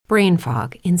brain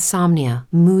fog, insomnia,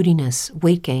 moodiness,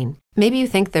 weight gain. Maybe you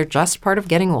think they're just part of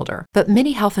getting older, but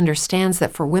MIDI Health understands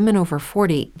that for women over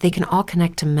 40, they can all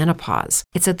connect to menopause.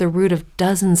 It's at the root of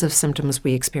dozens of symptoms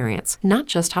we experience, not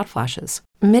just hot flashes.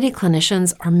 MIDI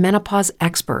clinicians are menopause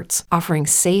experts, offering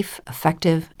safe,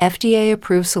 effective,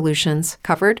 FDA-approved solutions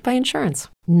covered by insurance.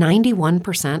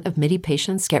 91% of MIDI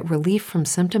patients get relief from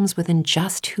symptoms within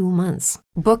just 2 months.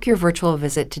 Book your virtual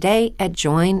visit today at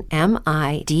joinmidi.com.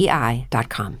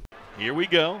 Here we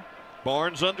go.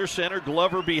 Barnes under center,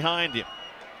 Glover behind him.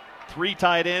 3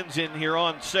 tight ends in here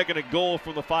on second and goal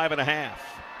from the 5.5.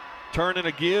 Turn and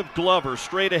a give, Glover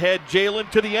straight ahead, Jalen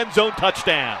to the end zone,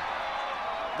 touchdown.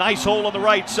 Nice hole on the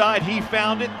right side, he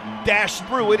found it, dashed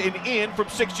through it and in from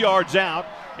 6 yards out,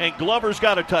 and Glover's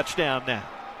got a touchdown now.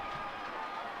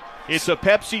 It's a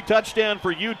Pepsi touchdown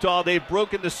for Utah. They've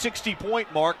broken the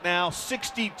 60-point mark now,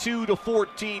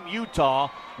 62-14 Utah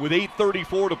with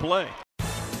 8:34 to play.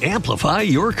 Amplify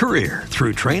your career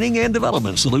through training and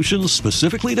development solutions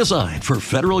specifically designed for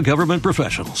federal government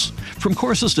professionals. From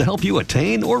courses to help you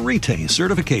attain or retain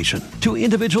certification, to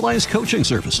individualized coaching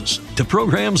services, to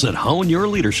programs that hone your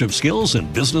leadership skills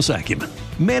and business acumen,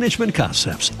 Management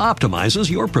Concepts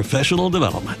optimizes your professional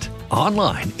development.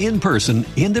 Online, in person,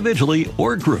 individually,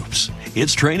 or groups,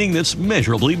 it's training that's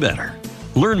measurably better.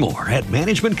 Learn more at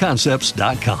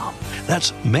managementconcepts.com.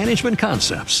 That's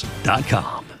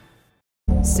managementconcepts.com.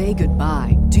 Say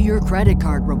goodbye to your credit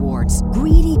card rewards.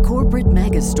 Greedy corporate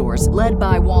mega stores, led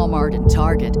by Walmart and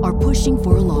Target, are pushing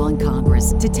for a law in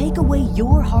Congress to take away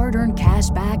your hard-earned cash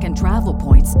back and travel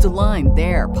points to line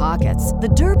their pockets. The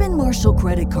Durbin-Marshall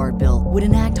credit card bill would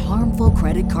enact harmful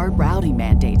credit card routing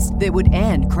mandates that would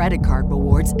end credit card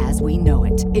rewards as we know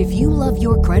it. If you love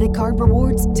your credit card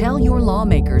rewards, tell your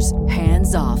lawmakers,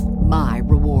 hands off my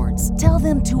rewards. Tell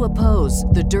them to oppose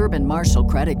the Durbin-Marshall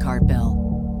credit card bill.